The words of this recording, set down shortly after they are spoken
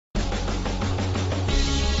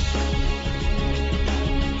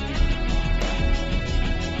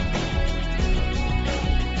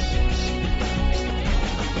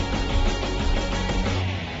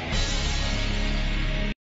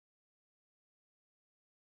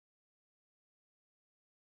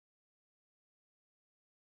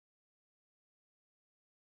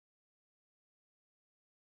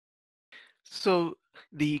So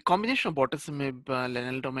the combination of bortezomib,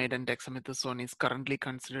 lenalidomide, and dexamethasone is currently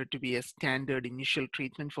considered to be a standard initial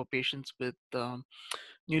treatment for patients with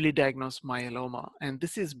newly diagnosed myeloma. And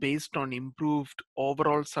this is based on improved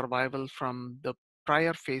overall survival from the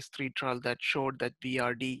prior phase 3 trial that showed that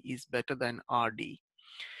VRD is better than RD.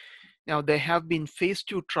 Now, there have been phase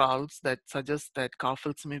 2 trials that suggest that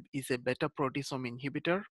carfilzomib is a better proteasome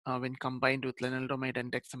inhibitor when combined with lenalidomide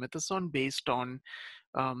and dexamethasone based on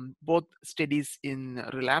both studies in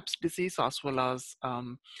relapsed disease as well as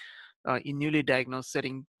in newly diagnosed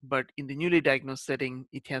setting. But in the newly diagnosed setting,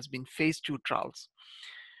 it has been phase 2 trials.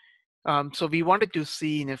 So we wanted to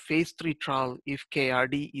see in a phase 3 trial if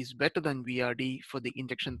KRD is better than VRD for the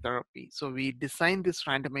induction therapy. So we designed this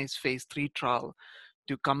randomized phase 3 trial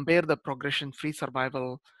to compare the progression-free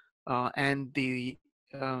survival and the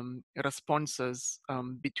responses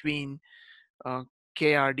between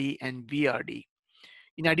KRD and VRD.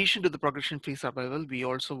 In addition to the progression-free survival, we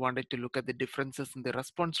also wanted to look at the differences in the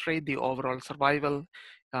response rate, the overall survival,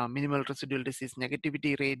 minimal residual disease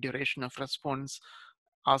negativity rate, duration of response,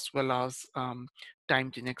 as well as time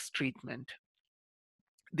to next treatment.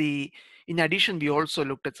 In addition, we also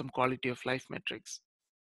looked at some quality of life metrics.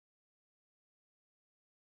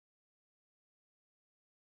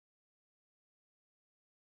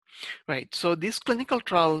 Right. So this clinical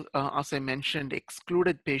trial, as I mentioned,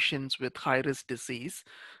 excluded patients with high-risk disease.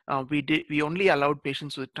 We only allowed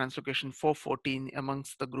patients with translocation 414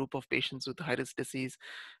 amongst the group of patients with high-risk disease.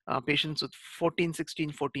 Patients with 1416,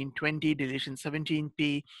 1420, deletion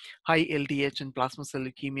 17p, high LDH, and plasma cell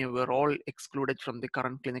leukemia were all excluded from the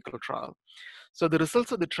current clinical trial. So the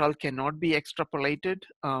results of the trial cannot be extrapolated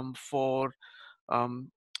for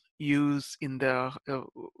use in the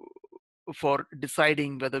for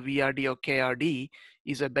deciding whether VRD or KRD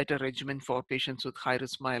is a better regimen for patients with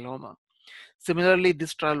high-risk myeloma. Similarly,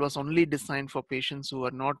 this trial was only designed for patients who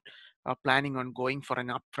are not planning on going for an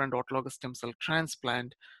upfront autologous stem cell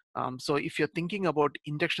transplant. So if you're thinking about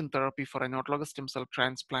induction therapy for an autologous stem cell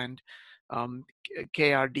transplant,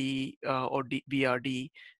 KRD or VRD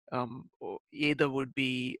either would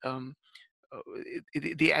be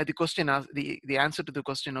the question the answer to the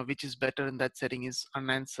question of which is better in that setting is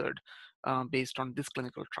unanswered based on this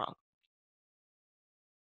clinical trial.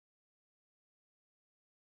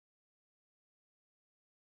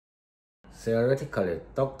 Theoretically,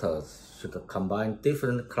 doctors should combine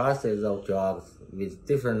different classes of drugs with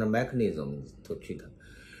different mechanisms to treat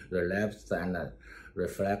relapsed and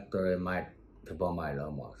refractory multiple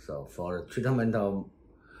myeloma. So for the treatment of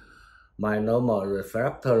myeloma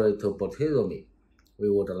refractory to bortezomib,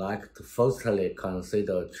 we would like to firstly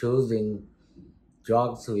consider choosing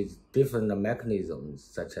drugs with different mechanisms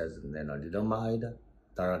such as lenalidomide,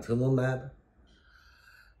 daratumumab.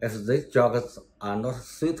 If these drugs are not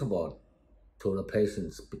suitable to the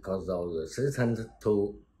patients because of resistance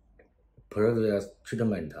to previous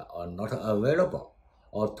treatment or not available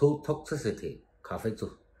or to toxicity,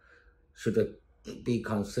 carfilzomib should be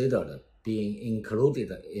considered being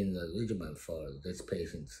included in the regimen for these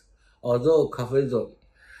patients. Although carfilzomib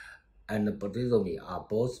and bortezomib are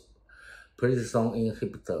both proteasome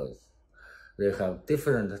inhibitors, they have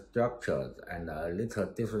different structures and a little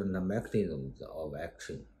different mechanisms of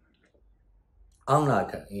action.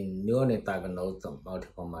 Unlike in newly diagnosed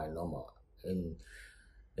multiple myeloma, in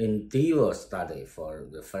DEVA study for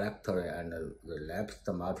refractory and relapsed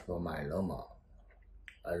multiple myeloma,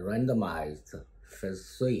 a randomized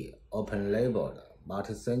phase 3 open-labeled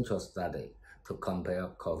multicenter study to compare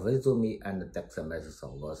carfilzomib and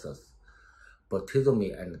dexamethasone versus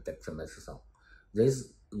bortezomib and dexamethasone.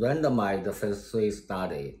 This randomized phase 3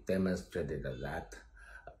 study demonstrated that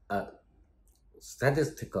a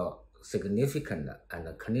statistical significant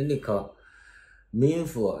and clinical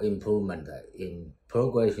meaningful improvement in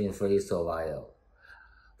progression-free survival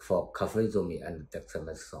for carfilzomib and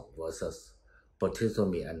dexamethasone versus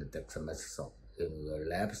bortezomib and dexamethasone in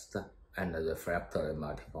relapsed and refractory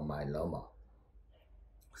multiple myeloma.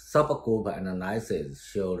 Subgroup analysis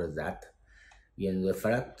showed that in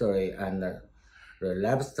refractory and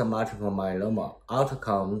relapsed multiple myeloma,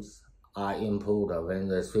 outcomes are improved when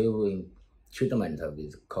receiving treatment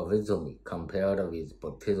with carfilzomib compared with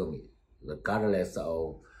bortezomib, regardless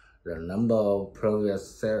of the number of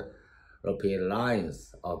previous therapy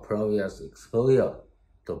lines or previous exposure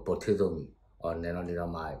to bortezomib or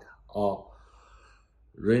lenalidomide or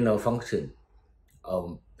renal function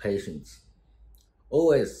of patients.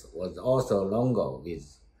 OS was also longer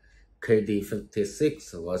with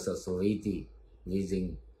KD56 versus VD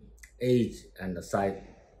within age and cytogenetic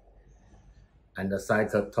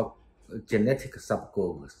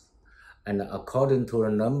subgroups. and according to the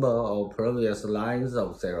number of previous lines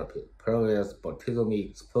of therapy, previous bortezomib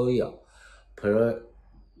exposure,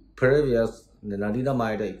 previous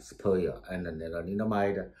lenalidomide exposure, and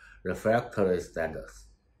lenalidomide refractory status.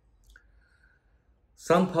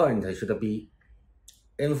 Some point should be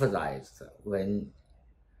emphasized when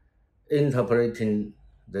interpreting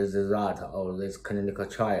the result of this clinical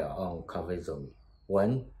trial on carfilzomib.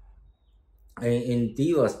 One, an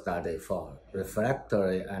endeavor study for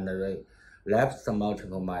refractory and relapsed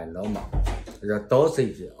multiple myeloma, the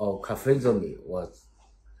dosage of carfilzomib was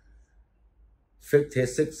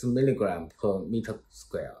 56 milligram per meter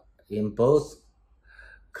square. In both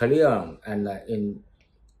clearance and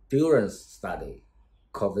endurance study,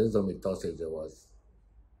 carfilzomib dosage was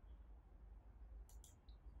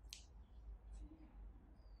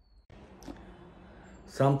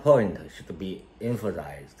some point should be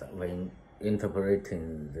emphasized when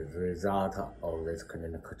interpreting the result of these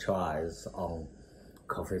clinical trials on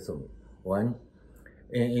carfilzomib. One,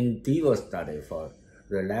 an endeavor study for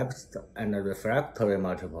relapsed and refractory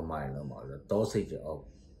multiple myeloma, the dosage of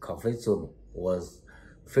carfilzomib was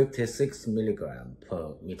 56 milligram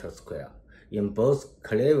per meter square. In both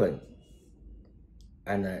clearance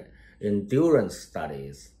and endurance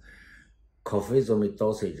studies, carfilzomib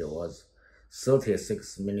dosage was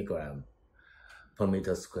 36 milligram per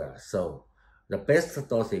meter square. So the best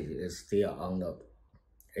dosage is still under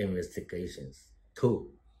investigations. Two,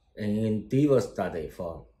 an endeavor study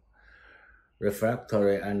for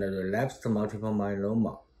refractory and relapsed multiple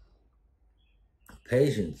myeloma.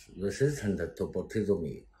 Patients resistant to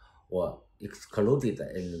bortezomib were excluded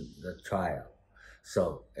in the trial.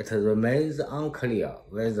 So it remains unclear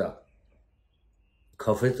whether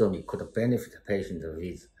carfilzomib could benefit patients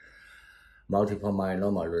with multiple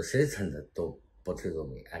myeloma resistant to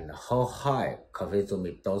bortezomib and how high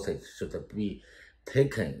carfilzomib dosage should be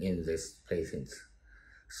taken in these patients.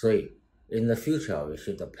 3. In the future, we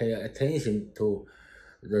should pay attention to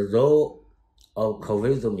the role of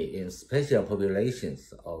carfilzomib in special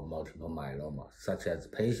populations of multiple myeloma, such as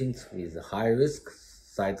patients with high-risk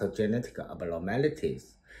cytogenetic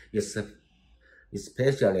abnormalities,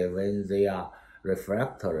 especially when they are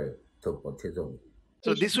refractory to bortezomib.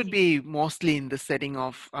 So this would be mostly in the setting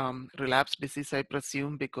of relapsed disease, I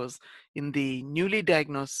presume, because in the newly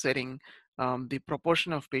diagnosed setting, the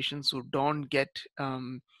proportion of patients who don't get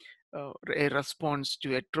a response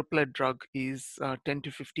to a triplet drug is 10 to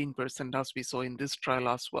 15%, as we saw in this trial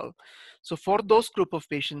as well. So for those group of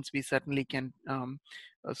patients, we certainly can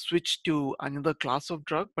switch to another class of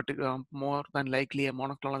drug, but more than likely a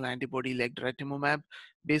monoclonal antibody like daratumumab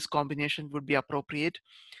based combination would be appropriate.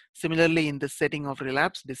 Similarly, in the setting of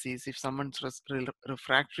relapse disease, if someone's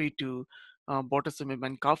refractory to bortezomib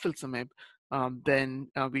and carfilzomib, then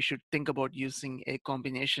we should think about using a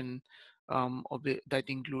combination that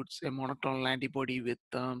includes a monoclonal antibody with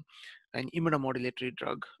an immunomodulatory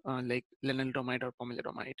drug like lenalidomide or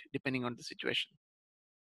pomalidomide, depending on the situation.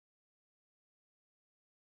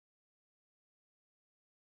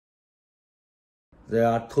 There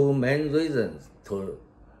are two main reasons to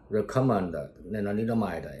recommend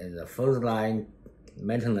lenalidomide in the first-line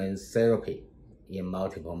maintenance therapy in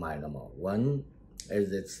multiple myeloma. One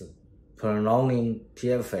is its prolonging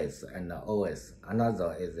PFS and OS.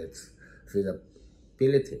 Another is its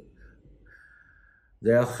feasibility.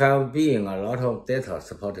 There have been a lot of data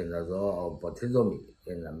supporting the role of bortezomib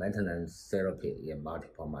in the maintenance therapy in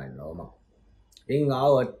multiple myeloma. In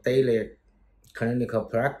our daily clinical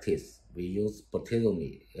practice, we use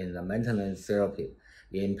bortezomib in the maintenance therapy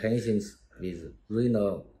in patients with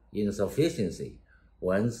renal insufficiency,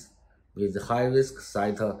 ones with high-risk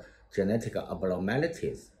cytogenetic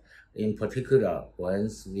abnormalities, in particular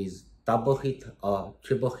ones with double hit or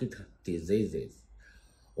triple hit diseases,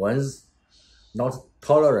 ones not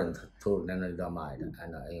tolerant to lenalidomide,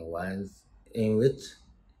 and in ones in which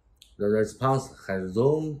the response has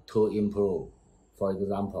room to improve. For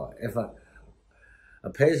example, if a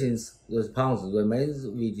patient's response remains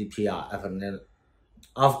VGPR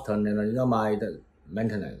after lenalidomide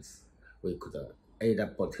maintenance, we could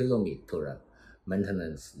add bortezomib to the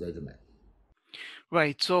maintenance regimen.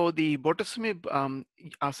 Right. So the bortezomib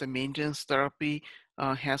as a maintenance therapy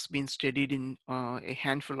has been studied in a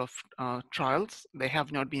handful of trials. There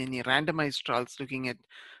have not been any randomized trials looking at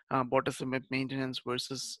bortezomib maintenance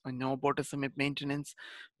versus no bortezomib maintenance.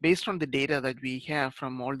 Based on the data that we have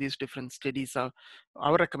from all these different studies,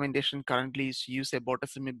 our recommendation currently is to use a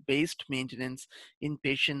bortezomib-based maintenance in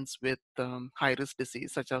patients with high-risk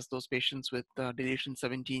disease, such as those patients with deletion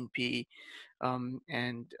 17p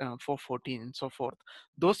and 414 and so forth.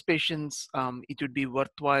 Those patients, it would be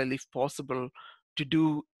worthwhile, if possible, to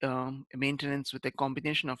do maintenance with a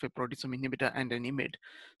combination of a proteasome inhibitor and an IMiD.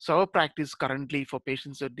 So our practice currently for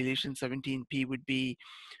patients with deletion 17p would be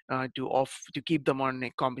to keep them on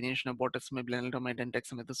a combination of bortezomib, lenalidomide, and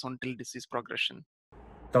dexamethasone till disease progression.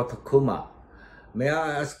 Dr. Kumar, may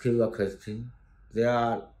I ask you a question? There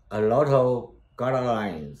are a lot of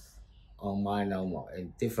guidelines on myeloma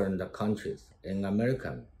in different countries. In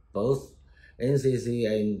America, both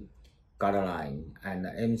NCCN guideline and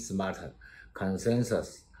MSMART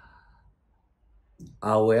consensus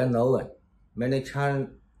are well known. Many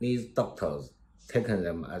Chinese doctors take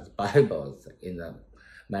them as Bibles in the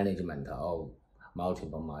management of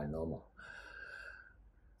multiple myeloma.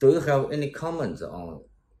 Do you have any comments on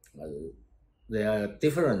their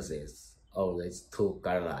differences of these two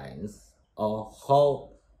guidelines, or how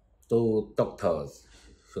do doctors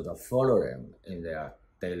should follow them in their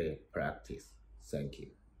daily practice? Thank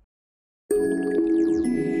you.